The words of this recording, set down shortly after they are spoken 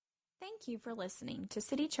Thank you for listening to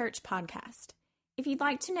City Church Podcast. If you'd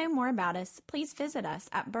like to know more about us, please visit us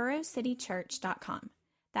at borocitychurch.com.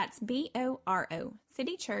 That's BORO,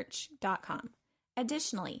 citychurch.com.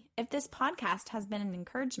 Additionally, if this podcast has been an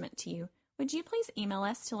encouragement to you, would you please email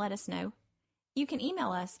us to let us know? You can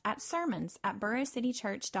email us at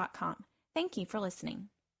sermons@borocitychurch.com. Thank you for listening.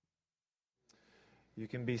 You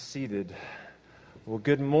can be seated. Well,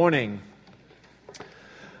 good morning.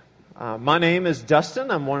 My name is Dustin.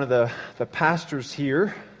 I'm one of the pastors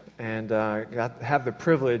here, and have the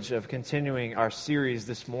privilege of continuing our series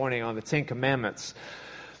this morning on the Ten Commandments.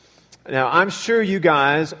 Now, I'm sure you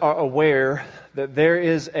guys are aware that there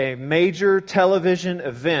is a major television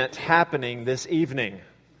event happening this evening.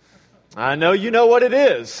 I know you know what it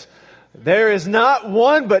is. There is not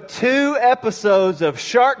one but 2 episodes of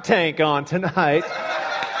Shark Tank on tonight.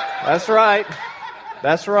 That's right.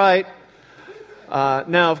 That's right.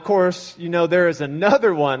 Now, of course, you know there is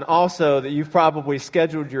another one also that you've probably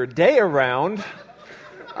scheduled your day around.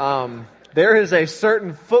 There is a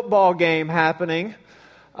certain football game happening,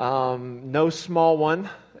 no small one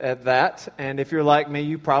at that. And if you're like me,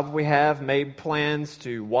 you probably have made plans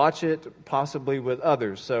to watch it, possibly with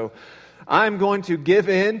others. So I'm going to give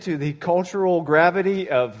in to the cultural gravity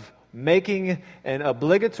of making an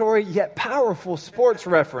obligatory yet powerful sports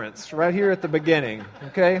reference right here at the beginning,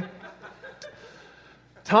 okay?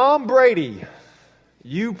 Tom Brady,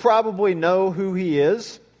 you probably know who he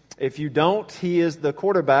is. If you don't, he is the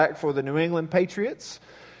quarterback for the New England Patriots.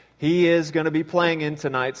 He is going to be playing in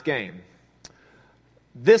tonight's game.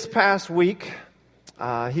 This past week,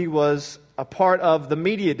 he was a part of the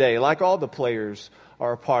media day, like all the players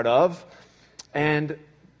are a part of. And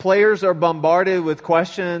players are bombarded with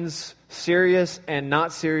questions, serious and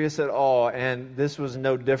not serious at all. And this was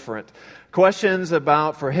no different. Questions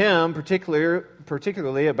about, for him,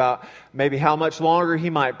 particularly about maybe how much longer he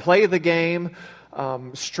might play the game,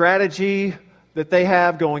 strategy that they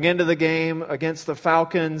have going into the game against the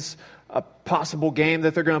Falcons, a possible game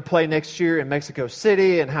that they're going to play next year in Mexico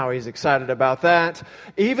City and how he's excited about that.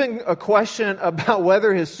 Even a question about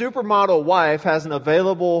whether his supermodel wife has an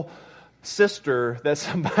available sister that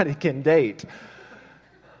somebody can date.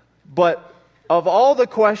 But of all the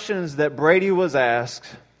questions that Brady was asked,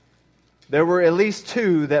 there were at least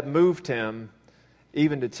 2 that moved him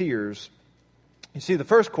even to tears. You see, the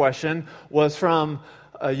first question was from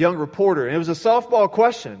a young reporter, and it was a softball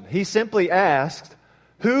question. He simply asked,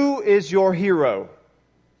 "Who is your hero?"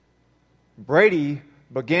 Brady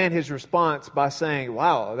began his response by saying,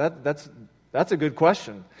 "Wow, that's a good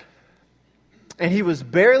question." And he was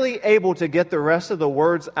barely able to get the rest of the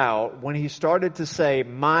words out when he started to say,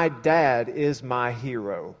 "My dad is my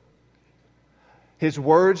hero." His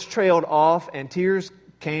words trailed off and tears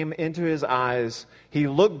came into his eyes. He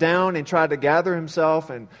looked down and tried to gather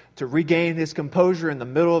himself and to regain his composure in the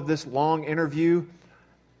middle of this long interview.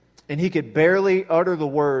 And he could barely utter the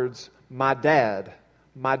words, my dad,"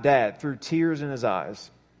 through tears in his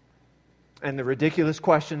eyes. And the ridiculous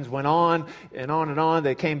questions went on and on and on.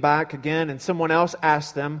 They came back again, and someone else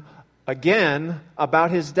asked them again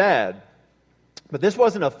about his dad. But this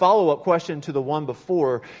wasn't a follow-up question to the one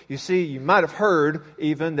before. You see, you might have heard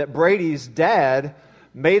even that Brady's dad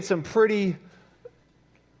made some pretty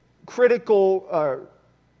critical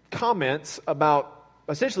comments about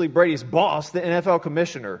essentially Brady's boss, the NFL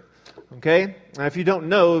commissioner. Okay? Now, if you don't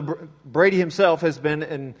know, Brady himself has been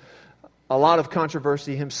in a lot of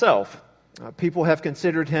controversy himself. People have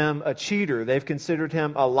considered him a cheater. They've considered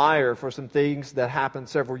him a liar for some things that happened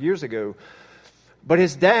several years ago. But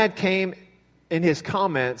his dad came in his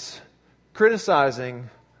comments criticizing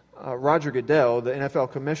Roger Goodell, the NFL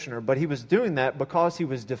commissioner, but he was doing that because he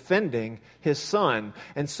was defending his son.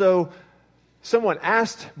 And so someone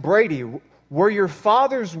asked Brady, were your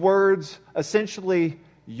father's words essentially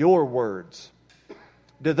your words?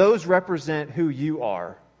 Do those represent who you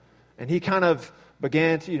are? And he kind of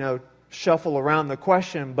began to, shuffle around the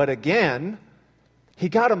question, but again, he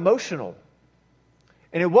got emotional.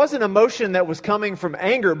 And it wasn't emotion that was coming from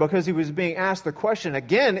anger because he was being asked the question.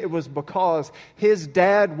 Again, it was because his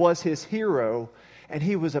dad was his hero, and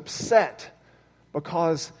he was upset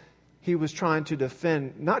because he was trying to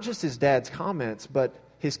defend not just his dad's comments, but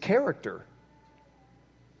his character.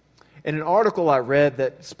 In an article I read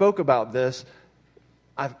that spoke about this,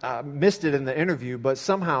 I missed it in the interview, but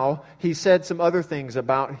somehow he said some other things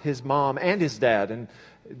about his mom and his dad, and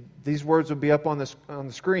these words will be up on the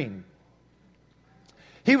screen.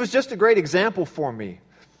 He was just a great example for me,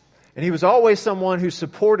 and he was always someone who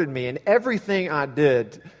supported me in everything I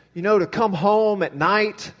did. To come home at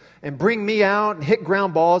night and bring me out and hit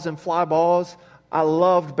ground balls and fly balls. I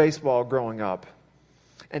loved baseball growing up.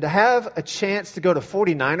 And to have a chance to go to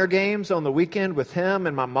 49er games on the weekend with him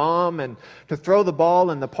and my mom and to throw the ball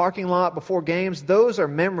in the parking lot before games, those are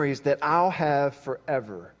memories that I'll have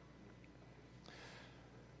forever.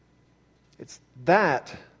 It's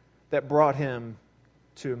that brought him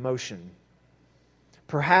to emotion.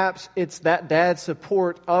 Perhaps it's that dad's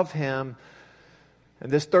support of him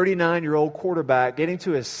and this 39-year-old quarterback getting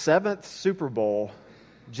to his 7th Super Bowl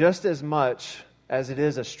just as much as it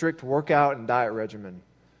is a strict workout and diet regimen.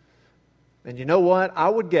 And you know what? I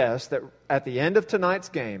would guess that at the end of tonight's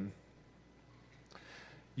game,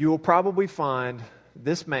 you will probably find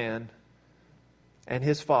this man and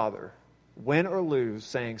his father, win or lose,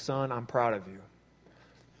 saying, "Son, I'm proud of you."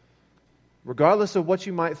 Regardless of what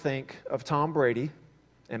you might think of Tom Brady,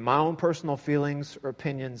 and my own personal feelings or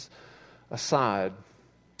opinions aside,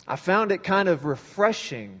 I found it kind of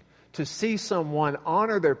refreshing to see someone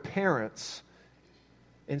honor their parents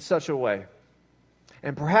in such a way.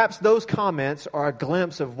 And perhaps those comments are a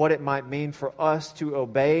glimpse of what it might mean for us to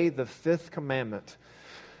obey the 5th commandment.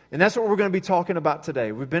 And that's what we're going to be talking about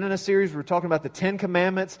today. We've been in a series, we're talking about the 10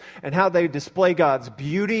 commandments and how they display God's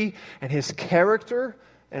beauty and His character.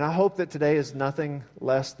 And I hope that today is nothing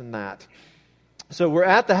less than that. So we're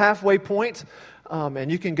at the halfway point,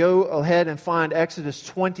 and you can go ahead and find Exodus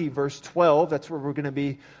 20, verse 12. That's where we're going to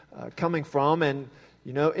be coming from. And,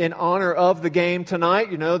 you know, in honor of the game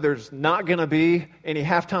tonight, you know, there's not going to be any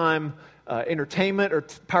halftime entertainment or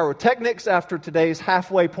pyrotechnics after today's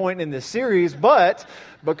halfway point in this series. But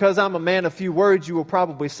because I'm a man of few words, you will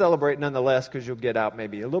probably celebrate nonetheless because you'll get out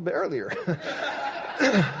maybe a little bit earlier.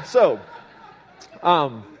 So,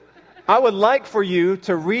 I would like for you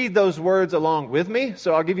to read those words along with me.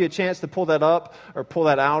 So I'll give you a chance to pull that up or pull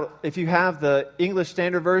that out. If you have the English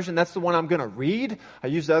Standard Version, that's the one I'm going to read. I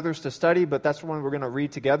use the others to study, but that's the one we're going to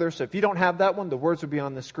read together. So if you don't have that one, the words will be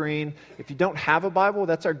on the screen. If you don't have a Bible,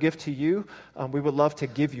 that's our gift to you. We would love to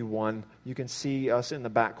give you one. You can see us in the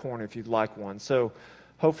back corner if you'd like one. So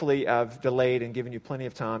hopefully I've delayed and given you plenty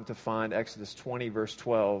of time to find Exodus 20, verse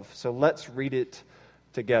 12. So let's read it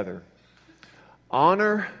together.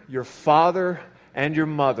 Honor your father and your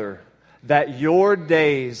mother, that your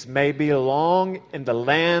days may be long in the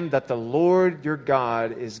land that the Lord your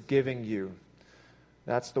God is giving you.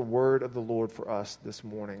 That's the word of the Lord for us this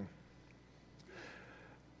morning.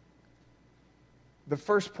 The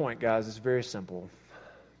first point, guys, is very simple.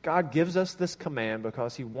 God gives us this command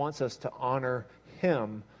because He wants us to honor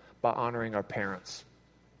Him by honoring our parents.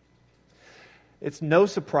 It's no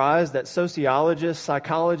surprise that sociologists,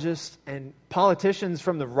 psychologists, and politicians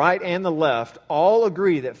from the right and the left all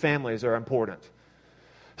agree that families are important.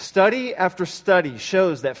 Study after study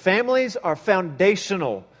shows that families are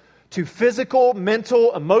foundational to physical,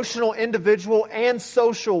 mental, emotional, individual, and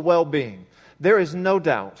social well-being. There is no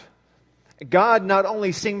doubt. God not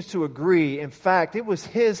only seems to agree, in fact, it was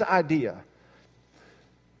His idea.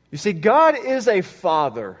 You see, God is a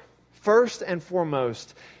father, first and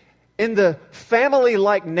foremost. In the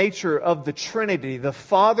family-like nature of the Trinity, the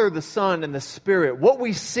Father, the Son, and the Spirit, what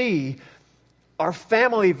we see are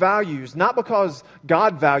family values, not because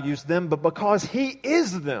God values them, but because He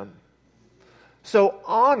is them. So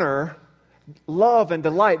honor, love, and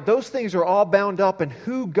delight, those things are all bound up in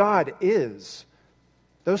who God is.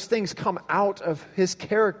 Those things come out of His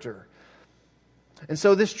character. And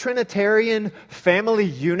so this Trinitarian family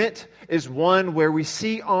unit is one where we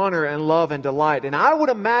see honor and love and delight. And I would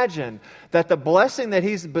imagine that the blessing that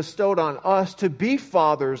He's bestowed on us to be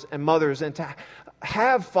fathers and mothers and to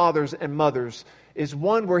have fathers and mothers is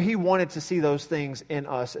one where He wanted to see those things in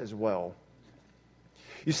us as well.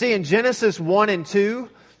 You see, in Genesis 1 and 2,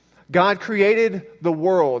 God created the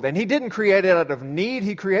world. And He didn't create it out of need.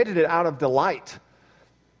 He created it out of delight.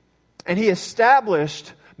 And He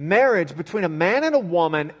established marriage between a man and a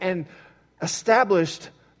woman and established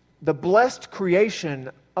the blessed creation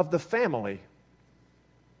of the family.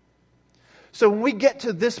 So when we get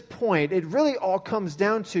to this point, it really all comes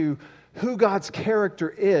down to who God's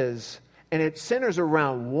character is, and it centers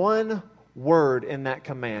around one word in that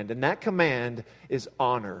command, and that command is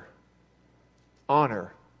honor.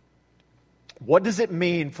 Honor. What does it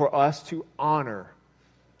mean for us to honor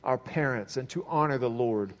our parents and to honor the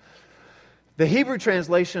Lord? The Hebrew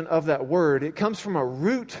translation of that word, it comes from a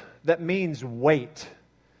root that means weight.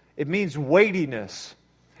 It means weightiness.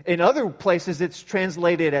 In other places, it's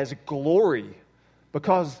translated as glory,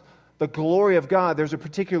 because the glory of God, there's a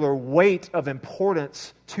particular weight of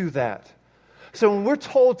importance to that. So when we're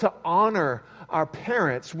told to honor our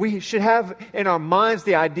parents, we should have in our minds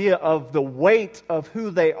the idea of the weight of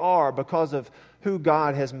who they are because of who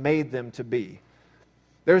God has made them to be.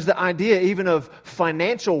 There's the idea even of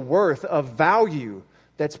financial worth, of value,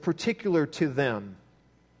 that's particular to them.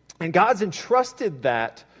 And God's entrusted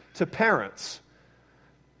that to parents.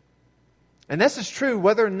 And this is true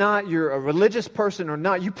whether or not you're a religious person or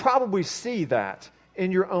not. You probably see that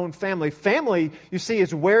in your own family. Family, you see,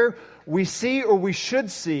 is where we see or we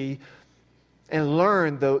should see and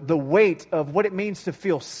learn the weight of what it means to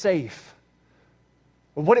feel safe,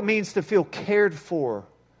 what it means to feel cared for,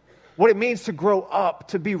 what it means to grow up,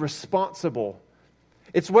 to be responsible.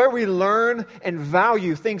 It's where we learn and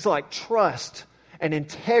value things like trust and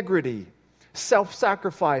integrity,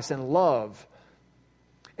 self-sacrifice and love.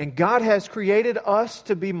 And God has created us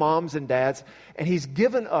to be moms and dads, and He's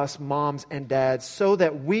given us moms and dads so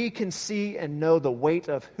that we can see and know the weight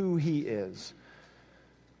of who He is.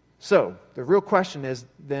 So, the real question is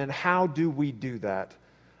then, how do we do that?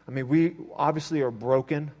 I mean, we obviously are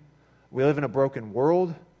broken. We live in a broken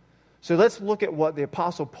world. So let's look at what the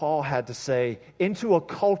Apostle Paul had to say into a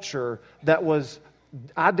culture that was,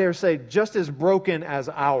 I dare say, just as broken as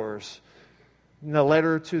ours. In the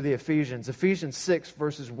letter to the Ephesians, Ephesians 6,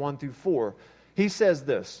 verses 1 through 4, he says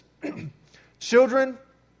this, "Children,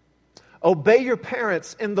 obey your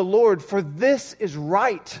parents in the Lord, for this is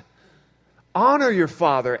right. Honor your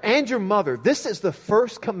father and your mother. This is the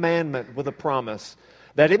first commandment with a promise,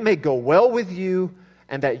 that it may go well with you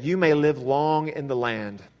and that you may live long in the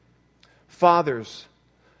land. Fathers,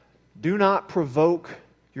 do not provoke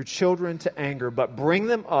your children to anger, but bring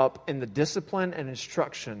them up in the discipline and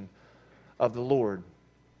instruction of the Lord."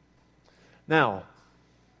 Now,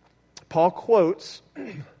 Paul quotes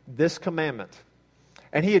this commandment,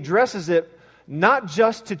 and he addresses it not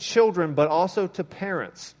just to children, but also to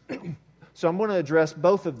parents. So I'm going to address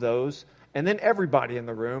both of those, and then everybody in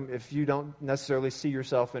the room, if you don't necessarily see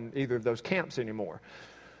yourself in either of those camps anymore.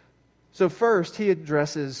 So first, he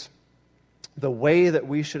addresses the way that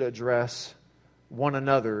we should address one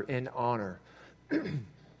another in honor.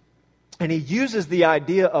 And he uses the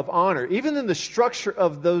idea of honor. Even in the structure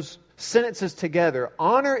of those sentences together,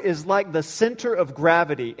 honor is like the center of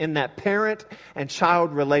gravity in that parent and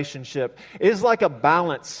child relationship. It is like a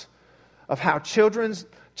balance of how children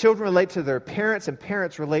relate to their parents and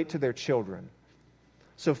parents relate to their children.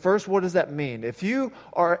 So first, what does that mean? If you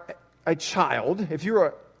are a child, if you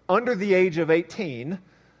are under the age of 18,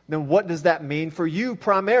 then what does that mean for you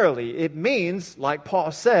primarily? It means, like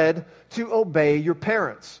Paul said, to obey your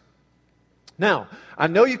parents. Now, I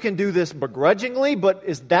know you can do this begrudgingly, but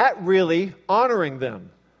is that really honoring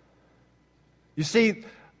them? You see,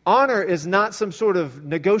 honor is not some sort of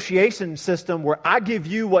negotiation system where I give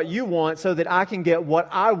you what you want so that I can get what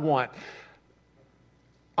I want.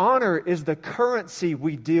 Honor is the currency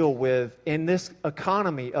we deal with in this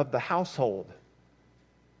economy of the household.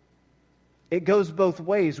 It goes both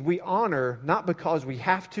ways. We honor not because we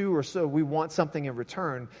have to or so we want something in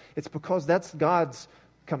return. It's because that's God's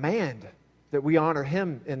command, that we honor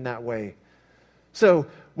Him in that way. So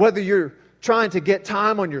whether you're trying to get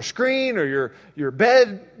time on your screen or your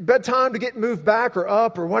bedtime to get moved back or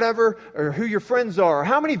up or whatever, or who your friends are, or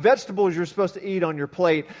how many vegetables you're supposed to eat on your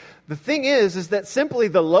plate, the thing is that simply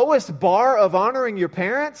the lowest bar of honoring your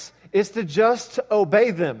parents is to just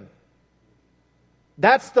obey them.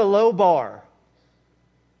 That's the low bar.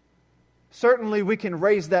 Certainly we can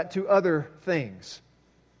raise that to other things.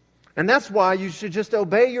 And that's why you should just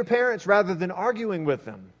obey your parents rather than arguing with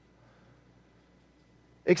them.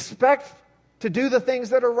 Expect to do the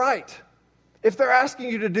things that are right. If they're asking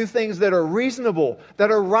you to do things that are reasonable, that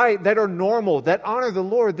are right, that are normal, that honor the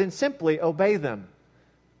Lord, then simply obey them.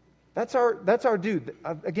 That's our due.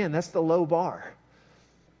 Again, that's the low bar.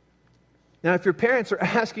 Now, if your parents are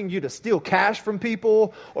asking you to steal cash from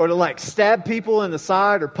people or to stab people in the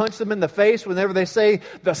side or punch them in the face whenever they say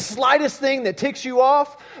the slightest thing that ticks you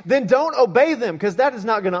off, then don't obey them, because that is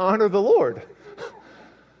not going to honor the Lord.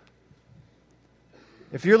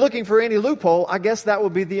 If you're looking for any loophole, I guess that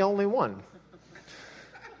would be the only one.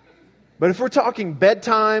 But if we're talking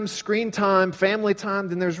bedtime, screen time, family time,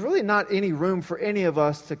 then there's really not any room for any of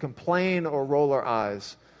us to complain or roll our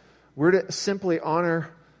eyes. We're to simply honor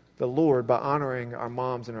the Lord by honoring our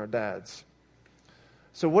moms and our dads.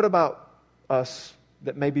 So what about us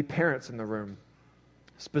that may be parents in the room?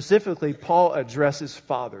 Specifically, Paul addresses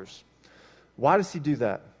fathers. Why does he do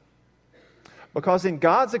that? Because in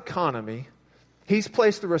God's economy, He's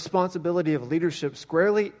placed the responsibility of leadership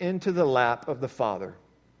squarely into the lap of the father.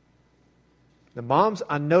 The moms,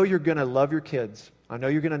 I know you're going to love your kids. I know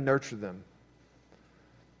you're going to nurture them.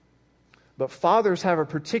 But fathers have a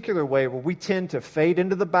particular way where we tend to fade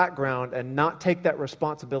into the background and not take that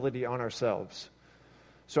responsibility on ourselves.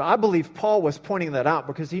 So I believe Paul was pointing that out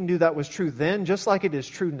because he knew that was true then, just like it is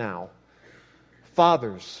true now.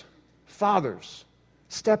 Fathers,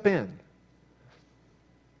 Step in.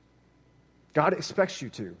 God expects you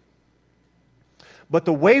to. But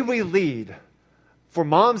the way we lead, for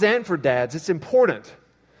moms and for dads, it's important.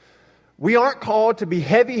 We aren't called to be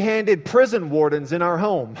heavy-handed prison wardens in our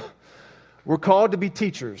home. We're called to be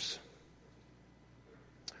teachers.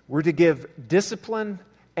 We're to give discipline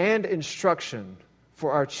and instruction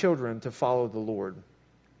for our children to follow the Lord.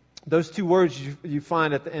 Those two words you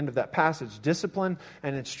find at the end of that passage, discipline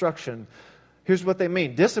and instruction, here's what they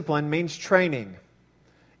mean. Discipline means training.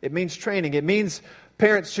 It means training. It means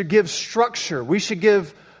parents should give structure. We should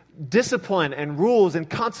give discipline and rules and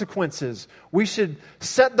consequences. We should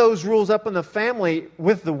set those rules up in the family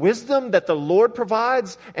with the wisdom that the Lord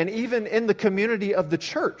provides and even in the community of the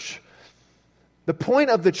church. The point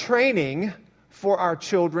of the training for our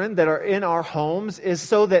children that are in our homes is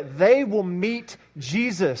so that they will meet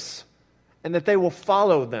Jesus and that they will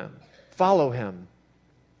follow him.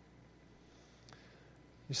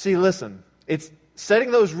 You see, listen,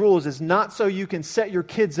 setting those rules is not so you can set your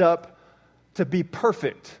kids up to be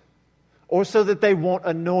perfect or so that they won't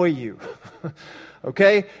annoy you.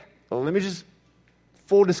 Okay? Well, let me just,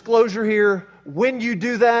 full disclosure here, when you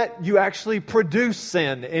do that, you actually produce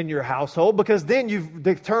sin in your household because then you've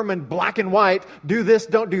determined black and white, do this,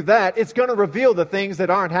 don't do that. It's going to reveal the things that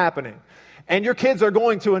aren't happening. And your kids are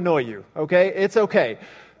going to annoy you, okay? It's okay.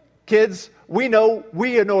 Kids, we know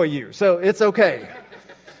we annoy you, so it's okay.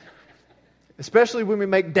 Especially when we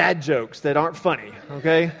make dad jokes that aren't funny,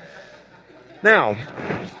 okay? Now,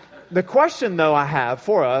 the question, though, I have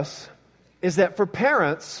for us is that for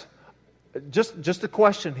parents, just a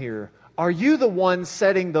question here, are you the one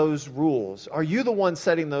setting those rules? Are you the one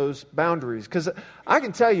setting those boundaries? Because I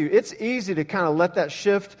can tell you, it's easy to kind of let that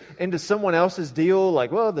shift into someone else's deal,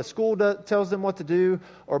 like, well, the school tells them what to do,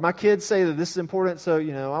 or my kids say that this is important, so,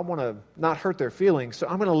 I want to not hurt their feelings, so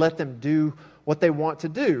I'm going to let them do what they want to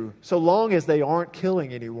do, so long as they aren't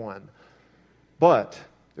killing anyone. But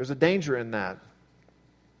there's a danger in that.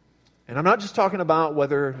 And I'm not just talking about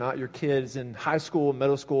whether or not your kid is in high school,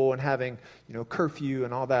 middle school, and having, curfew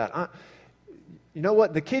and all that. You know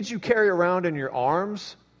what? The kids you carry around in your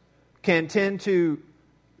arms can tend to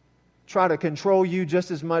try to control you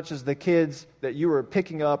just as much as the kids that you were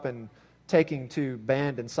picking up and taking to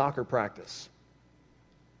band and soccer practice.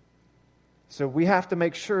 So we have to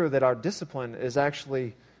make sure that our discipline is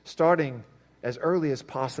actually starting as early as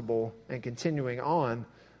possible and continuing on.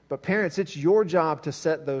 But parents, it's your job to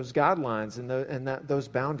set those guidelines and those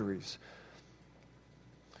boundaries.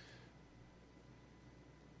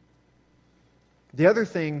 The other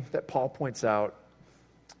thing that Paul points out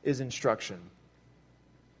is instruction.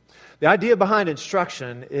 The idea behind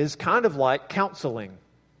instruction is kind of like counseling.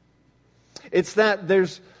 It's that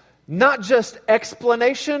there's not just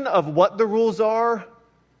explanation of what the rules are,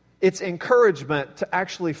 it's encouragement to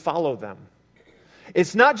actually follow them.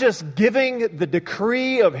 It's not just giving the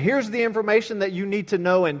decree of here's the information that you need to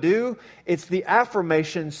know and do. It's the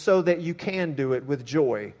affirmation so that you can do it with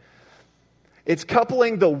joy. It's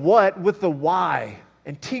coupling the what with the why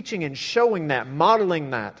and teaching and showing that,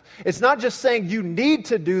 modeling that. It's not just saying you need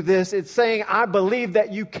to do this. It's saying I believe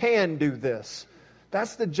that you can do this.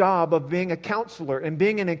 That's the job of being a counselor and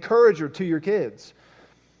being an encourager to your kids.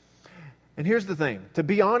 And here's the thing. To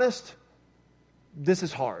be honest, this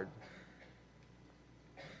is hard.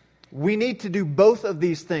 We need to do both of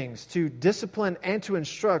these things, to discipline and to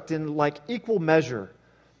instruct in equal measure.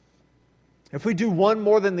 If we do one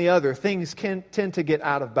more than the other, things can tend to get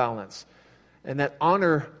out of balance. And that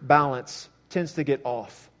honor balance tends to get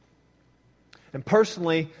off. And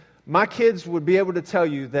personally, my kids would be able to tell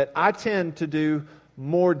you that I tend to do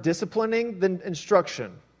more disciplining than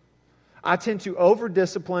instruction. I tend to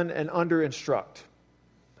over-discipline and under-instruct.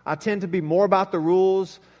 I tend to be more about the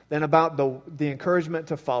rules than about the encouragement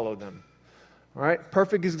to follow them. All right,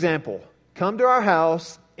 perfect example. Come to our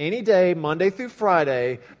house any day, Monday through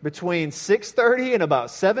Friday, between 6:30 and about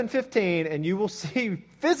 7:15, and you will see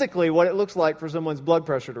physically what it looks like for someone's blood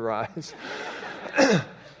pressure to rise.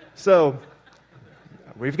 So,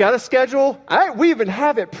 we've got a schedule. We even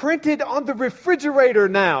have it printed on the refrigerator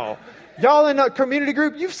now. Y'all in our community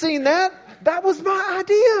group, you've seen that? That was my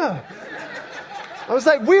idea. I was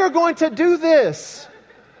like, we are going to do this.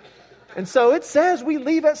 And so it says we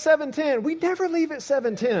leave at 7:10. We never leave at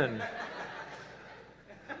 7:10.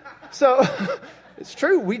 So it's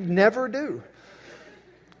true, we never do.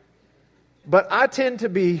 But I tend to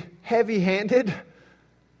be heavy-handed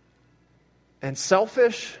and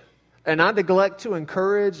selfish, and I neglect to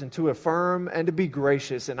encourage and to affirm and to be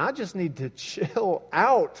gracious, and I just need to chill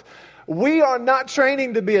out. We are not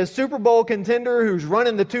training to be a Super Bowl contender who's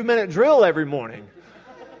running the 2-minute drill every morning.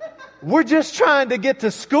 We're just trying to get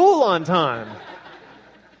to school on time.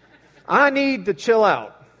 I need to chill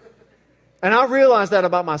out. And I realize that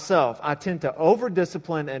about myself. I tend to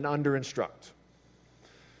over-discipline and under-instruct.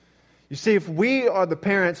 You see, if we are the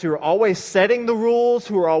parents who are always setting the rules,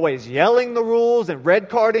 who are always yelling the rules and red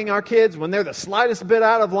carding our kids when they're the slightest bit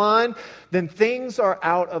out of line, then things are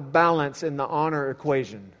out of balance in the honor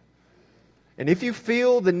equation. And if you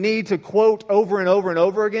feel the need to quote over and over and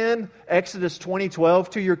over again Exodus 20:12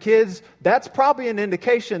 to your kids, that's probably an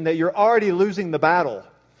indication that you're already losing the battle.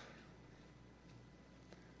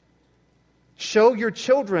 Show your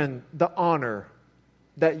children the honor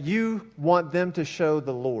that you want them to show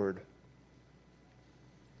the Lord.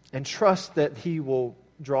 And trust that He will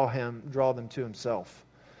draw them to Himself.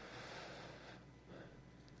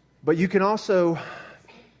 But you can also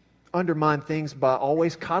undermine things by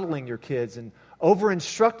always coddling your kids and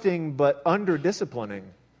over-instructing but under-disciplining.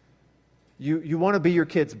 You want to be your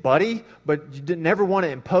kid's buddy, but you never want to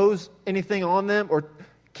impose anything on them or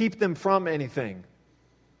keep them from anything.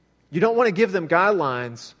 You don't want to give them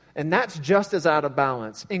guidelines, and that's just as out of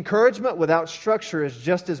balance. Encouragement without structure is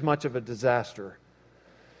just as much of a disaster.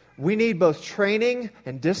 We need both training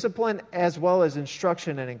and discipline as well as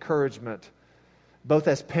instruction and encouragement, both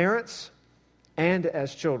as parents and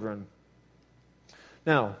as children.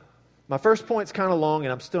 Now, my first point's kind of long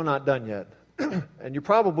and I'm still not done yet.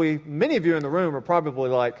 And many of you in the room are probably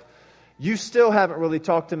like, you still haven't really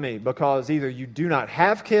talked to me because either you do not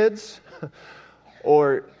have kids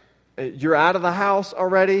or you're out of the house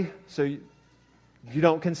already, so you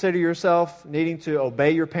don't consider yourself needing to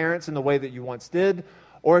obey your parents in the way that you once did.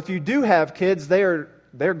 Or if you do have kids, they're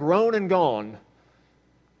grown and gone.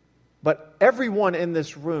 But everyone in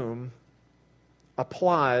this room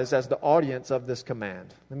applies as the audience of this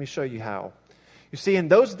command. Let me show you how. You see, in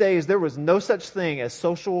those days, there was no such thing as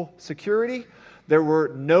Social Security. There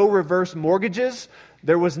were no reverse mortgages.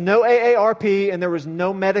 There was no AARP, and there was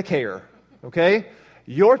no Medicare. Okay?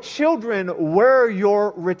 Your children were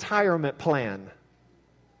your retirement plan.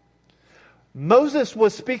 Moses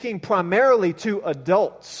was speaking primarily to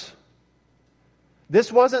adults.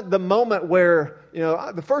 This wasn't the moment where,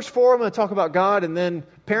 the first four I'm going to talk about God, and then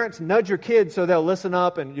parents nudge your kids so they'll listen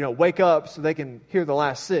up and, wake up so they can hear the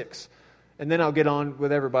last six. And then I'll get on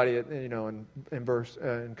with everybody,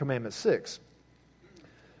 in Commandment 6.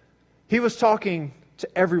 He was talking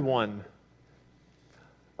to everyone.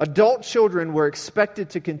 Adult children were expected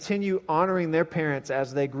to continue honoring their parents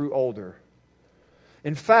as they grew older.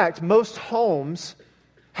 In fact, most homes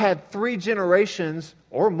had 3 generations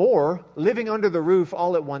or more living under the roof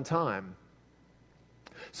all at one time.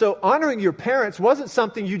 So honoring your parents wasn't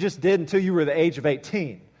something you just did until you were the age of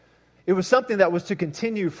 18. It was something that was to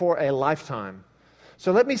continue for a lifetime.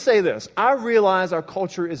 So let me say this. I realize our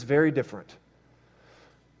culture is very different.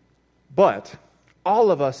 But all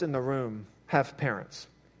of us in the room have parents.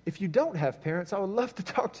 If you don't have parents, I would love to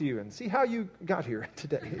talk to you and see how you got here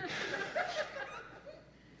today.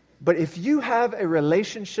 But if you have a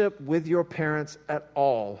relationship with your parents at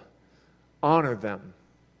all, honor them.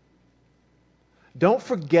 Don't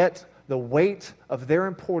forget the weight of their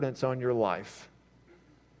importance on your life.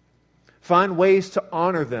 Find ways to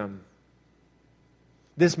honor them.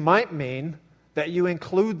 This might mean that you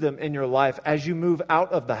include them in your life as you move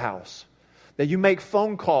out of the house, that you make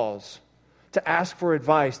phone calls to ask for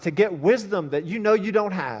advice, to get wisdom that you know you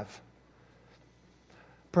don't have.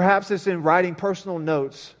 Perhaps it's in writing personal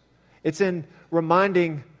notes. It's in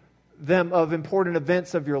reminding them of important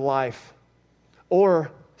events of your life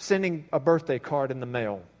or sending a birthday card in the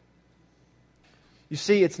mail. You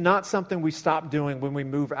see, it's not something we stop doing when we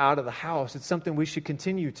move out of the house. It's something we should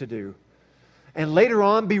continue to do. And later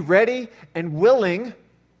on, be ready and willing,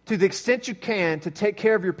 to the extent you can, to take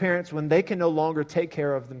care of your parents when they can no longer take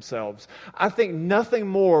care of themselves. I think nothing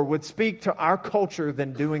more would speak to our culture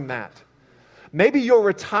than doing that. Maybe your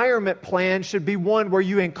retirement plan should be one where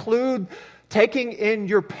you include taking in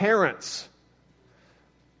your parents.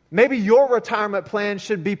 Maybe your retirement plan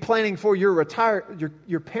should be planning for your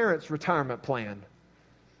parents' retirement plan.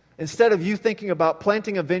 Instead of you thinking about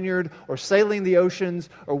planting a vineyard or sailing the oceans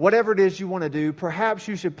or whatever it is you want to do, perhaps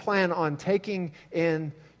you should plan on taking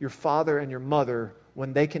in your father and your mother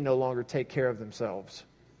when they can no longer take care of themselves.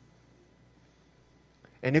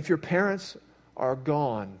 And if your parents are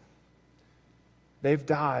gone, they've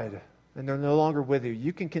died, and they're no longer with you,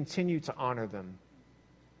 you can continue to honor them.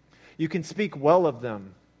 You can speak well of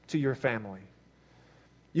them to your family.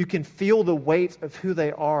 You can feel the weight of who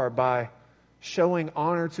they are by showing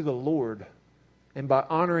honor to the Lord and by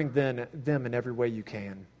honoring them in every way you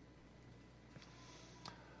can.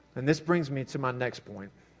 And this brings me to my next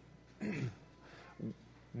point.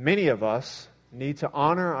 many of us need to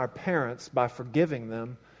honor our parents by forgiving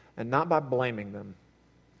them and not by blaming them.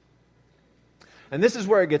 And this is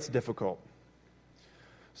where it gets difficult.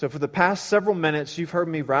 So for the past several minutes, you've heard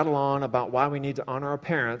me rattle on about why we need to honor our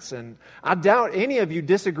parents, and I doubt any of you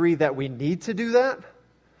disagree that we need to do that.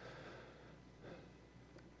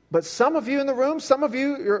 But some of you in the room, some of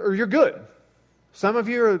you, you're good. Some of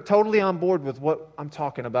you are totally on board with what I'm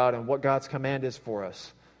talking about and what God's command is for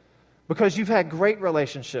us, because you've had great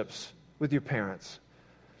relationships with your parents.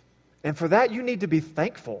 And for that, you need to be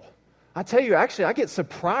thankful. I tell you, actually, I get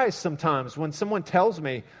surprised sometimes when someone tells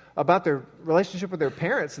me about their relationship with their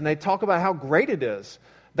parents and they talk about how great it is.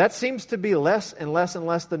 That seems to be less and less and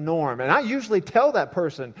less the norm. And I usually tell that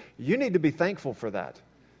person, you need to be thankful for that.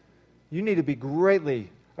 You need to be greatly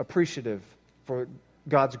appreciative for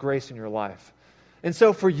God's grace in your life. And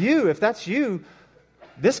so for you, if that's you,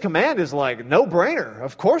 this command is like no-brainer.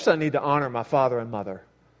 Of course I need to honor my father and mother.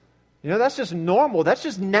 You know, that's just normal. That's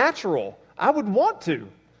just natural. I would want to.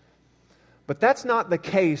 But that's not the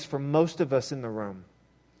case for most of us in the room.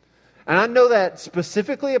 And I know that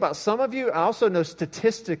specifically about some of you. I also know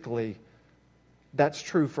statistically that's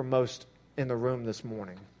true for most in the room this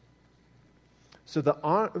morning. So the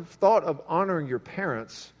thought of honoring your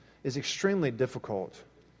parents is extremely difficult.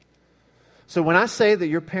 So when I say that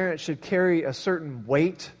your parents should carry a certain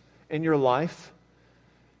weight in your life,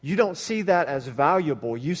 you don't see that as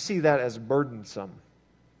valuable. You see that as burdensome.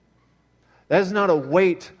 That is not a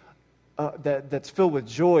weight that's filled with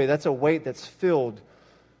joy. That's a weight that's filled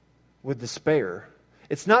with despair.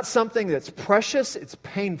 It's not something that's precious. It's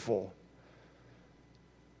painful.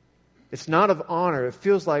 It's not of honor. It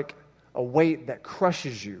feels like a weight that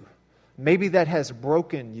crushes you. Maybe that has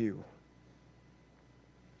broken you.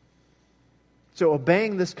 So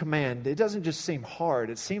obeying this command, it doesn't just seem hard.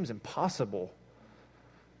 It seems impossible.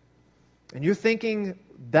 And you're thinking,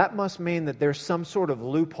 that must mean that there's some sort of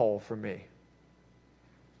loophole for me.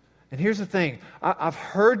 And here's the thing. I've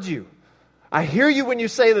heard you. I hear you when you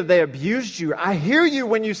say that they abused you. I hear you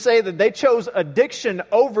when you say that they chose addiction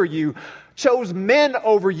over you, chose men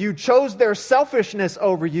over you, chose their selfishness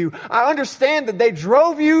over you. I understand that they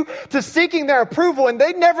drove you to seeking their approval and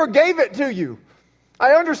they never gave it to you.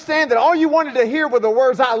 I understand that all you wanted to hear were the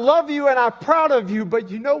words, I love you and I'm proud of you, but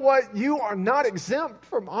you know what? You are not exempt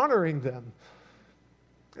from honoring them.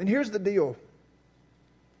 And here's the deal.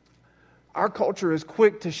 Our culture is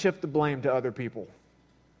quick to shift the blame to other people.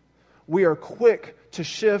 We are quick to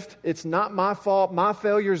shift, it's not my fault, my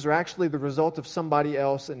failures are actually the result of somebody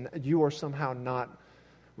else, and you are somehow not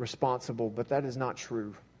responsible, but that is not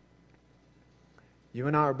true. You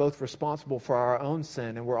and I are both responsible for our own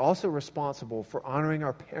sin, and we're also responsible for honoring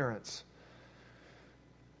our parents.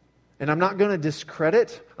 And I'm not going to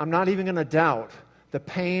discredit, I'm not even going to doubt the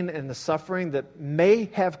pain and the suffering that may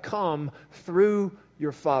have come through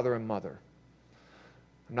your father and mother.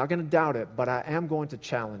 I'm not going to doubt it, but I am going to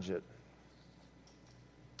challenge it.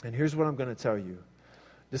 And here's what I'm going to tell you.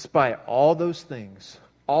 Despite all those things,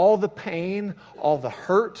 all the pain, all the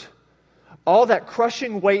hurt, all that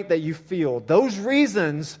crushing weight that you feel, those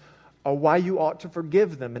reasons are why you ought to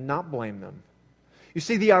forgive them and not blame them. You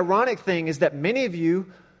see, the ironic thing is that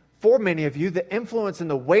for many of you, the influence and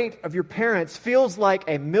the weight of your parents feels like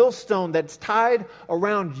a millstone that's tied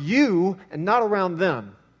around you and not around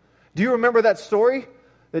them. Do you remember that story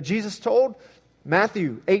that Jesus told?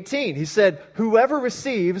 Matthew 18, he said, whoever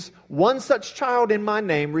receives one such child in my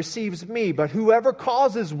name receives me, but whoever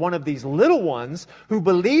causes one of these little ones who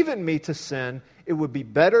believe in me to sin, it would be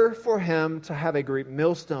better for him to have a great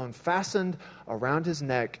millstone fastened around his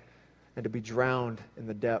neck and to be drowned in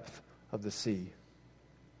the depth of the sea.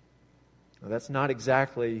 Now, that's not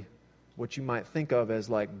exactly what you might think of as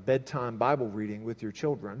like bedtime Bible reading with your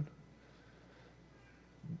children.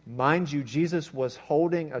 Mind you, Jesus was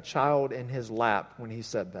holding a child in his lap when he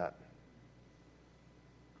said that.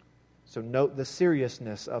 So note the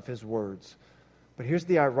seriousness of his words. But here's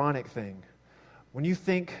the ironic thing. When you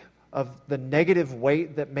think of the negative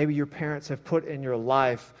weight that maybe your parents have put in your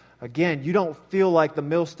life, again, you don't feel like the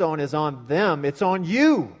millstone is on them, it's on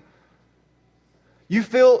you. You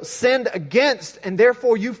feel sinned against, and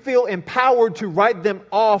therefore you feel empowered to write them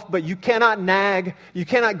off, but you cannot nag. You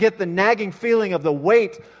cannot get the nagging feeling of the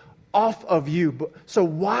weight off of you. So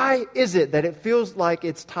why is it that it feels like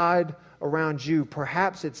it's tied around you?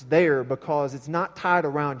 Perhaps it's there because it's not tied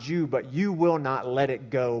around you, but you will not let it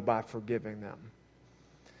go by forgiving them.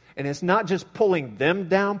 And it's not just pulling them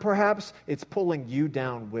down, perhaps, it's pulling you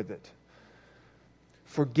down with it.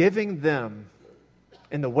 Forgiving them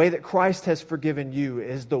in the way that Christ has forgiven you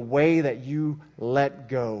is the way that you let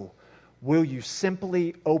go. Will you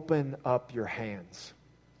simply open up your hands?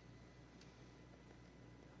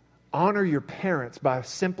 Honor your parents by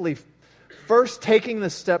simply first taking the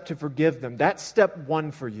step to forgive them. That's step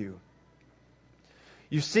one for you.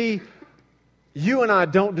 You see, you and I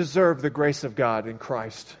don't deserve the grace of God in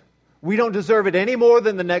Christ. We don't deserve it any more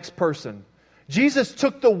than the next person. Jesus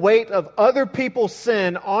took the weight of other people's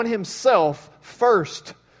sin on himself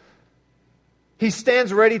first. He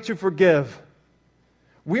stands ready to forgive.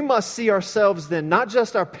 We must see ourselves then, not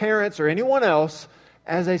just our parents or anyone else,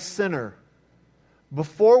 as a sinner.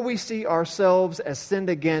 Before we see ourselves as sinned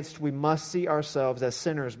against, we must see ourselves as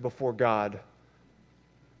sinners before God.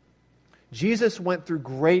 Jesus went through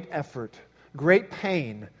great effort, great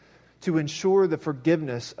pain, to ensure the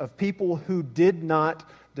forgiveness of people who did not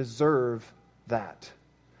deserve that,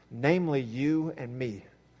 namely you and me.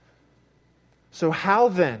 So how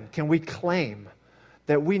then can we claim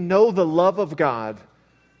that we know the love of God,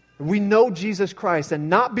 we know Jesus Christ, and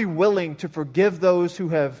not be willing to forgive those who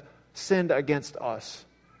have sinned against us?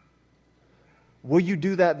 Will you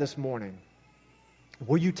do that this morning?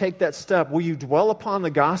 Will you take that step? Will you dwell upon the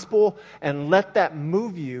gospel and let that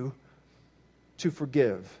move you to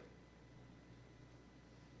forgive?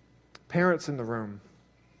 Parents in the room,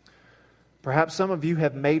 perhaps some of you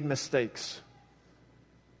have made mistakes,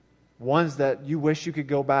 ones that you wish you could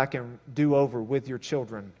go back and do over with your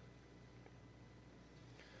children.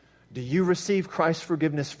 Do you receive Christ's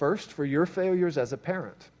forgiveness first for your failures as a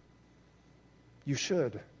parent? You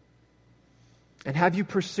should. And have you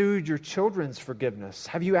pursued your children's forgiveness?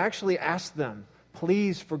 Have you actually asked them,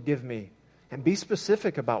 please forgive me? And be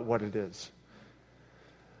specific about what it is.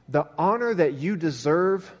 The honor that you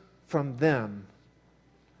deserve from them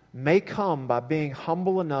may come by being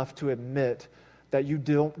humble enough to admit that you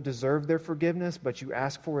don't deserve their forgiveness, but you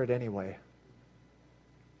ask for it anyway.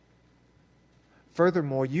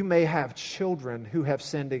 Furthermore, you may have children who have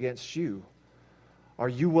sinned against you. Are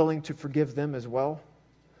you willing to forgive them as well?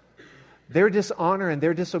 Their dishonor and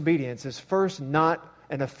their disobedience is first not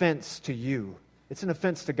an offense to you. It's an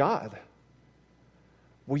offense to God.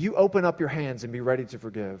 Will you open up your hands and be ready to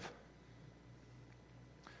forgive?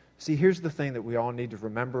 See, here's the thing that we all need to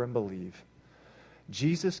remember and believe.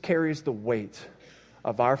 Jesus carries the weight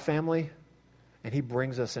of our family, and he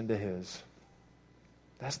brings us into his.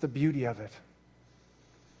 That's the beauty of it.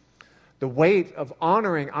 The weight of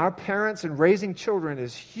honoring our parents and raising children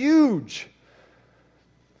is huge.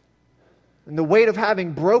 And the weight of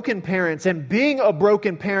having broken parents and being a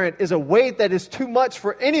broken parent is a weight that is too much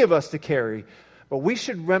for any of us to carry. But we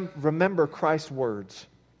should remember Christ's words.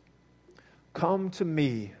 Come to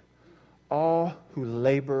me, all who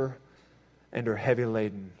labor and are heavy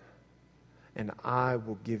laden, and I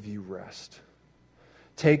will give you rest.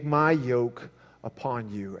 Take my yoke upon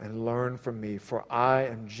you and learn from me, for I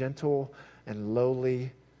am gentle and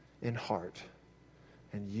lowly in heart,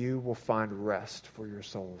 and you will find rest for your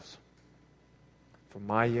souls. For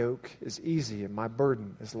my yoke is easy and my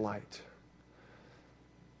burden is light.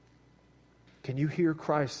 Can you hear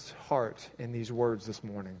Christ's heart in these words this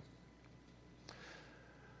morning?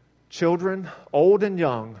 Children, old and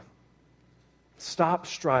young, stop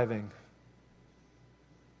striving.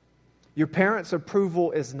 Your parents'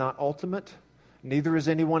 approval is not ultimate, neither is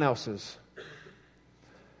anyone else's.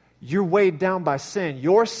 You're weighed down by sin.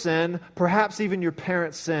 Your sin, perhaps even your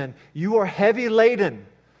parents' sin. You are heavy laden.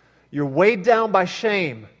 You're weighed down by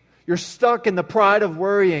shame. You're stuck in the pride of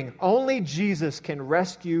worrying. Only Jesus can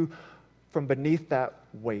rescue from beneath that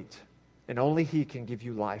weight, and only he can give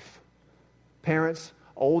you life. Parents,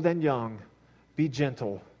 old and young, be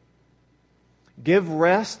gentle. Give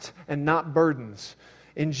rest and not burdens.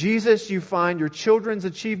 In Jesus, you find your children's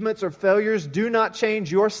achievements or failures do not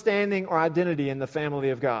change your standing or identity in the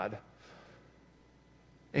family of God.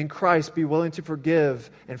 In Christ, be willing to forgive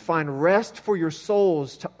and find rest for your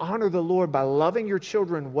souls to honor the Lord by loving your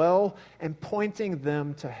children well and pointing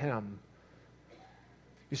them to him.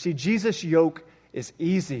 You see, Jesus' yoke is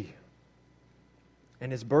easy and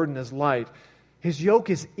his burden is light. His yoke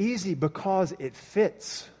is easy because it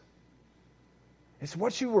fits. It's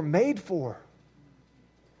what you were made for.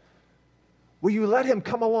 Will you let him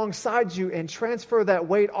come alongside you and transfer that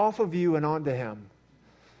weight off of you and onto him?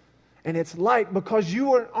 And it's light because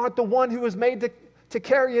you aren't the one who was made to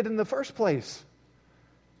carry it in the first place.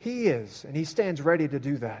 He is, and he stands ready to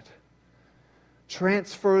do that.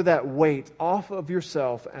 Transfer that weight off of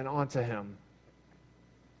yourself and onto him.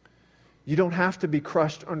 You don't have to be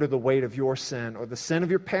crushed under the weight of your sin or the sin of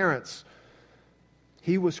your parents.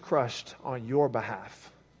 He was crushed on your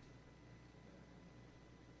behalf.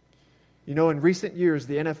 You know, in recent years,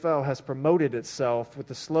 the NFL has promoted itself with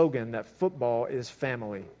the slogan that football is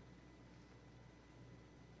family.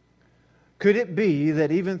 Could it be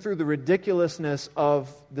that even through the ridiculousness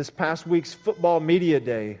of this past week's football media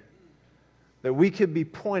day, that we could be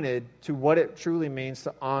pointed to what it truly means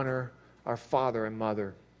to honor our father and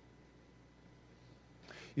mother?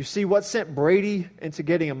 You see, what sent Brady into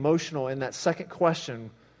getting emotional in that second question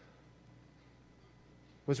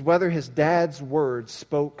was whether his dad's words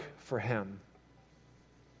spoke for him.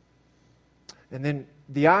 And then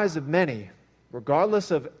the eyes of many, regardless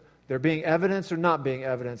of there being evidence or not being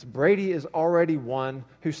evidence, Brady is already one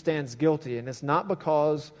who stands guilty. And it's not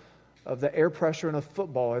because of the air pressure in a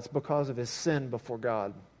football. It's because of his sin before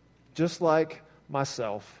God. Just like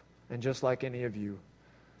myself and just like any of you.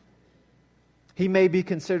 He may be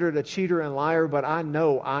considered a cheater and liar, but I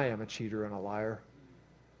know I am a cheater and a liar.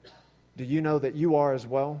 Do you know that you are as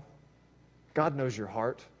well? God knows your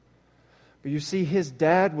heart. But you see, his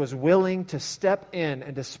dad was willing to step in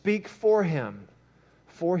and to speak for him,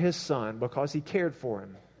 for his son, because he cared for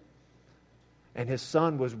him. And his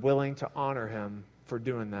son was willing to honor him for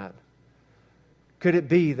doing that. Could it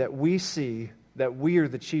be that we see that we are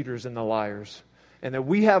the cheaters and the liars, and that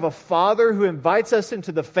we have a Father who invites us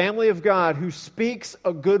into the family of God, who speaks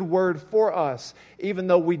a good word for us, even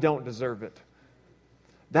though we don't deserve it?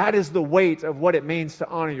 That is the weight of what it means to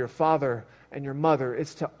honor your father and your mother.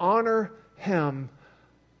 It's to honor him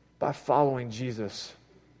by following Jesus.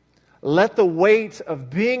 Let the weight of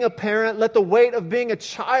being a parent, let the weight of being a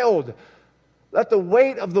child, let the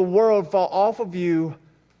weight of the world fall off of you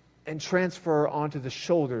and transfer onto the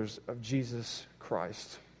shoulders of Jesus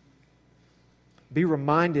Christ. Be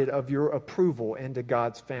reminded of your approval into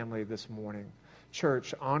God's family this morning.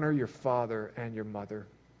 Church, honor your father and your mother.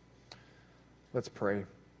 Let's pray.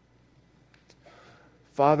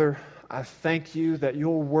 Father, I thank you that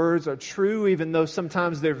your words are true, even though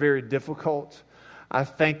sometimes they're very difficult. I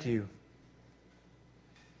thank you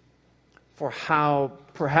for how,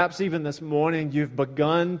 perhaps even this morning, you've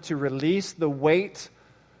begun to release the weight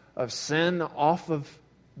of sin off of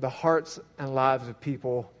the hearts and lives of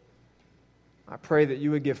people. I pray that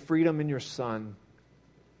you would give freedom in your Son.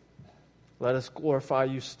 Let us glorify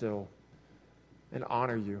you still and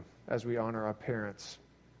honor you as we honor our parents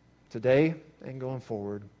today and going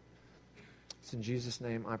forward. It's in Jesus'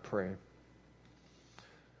 name I pray.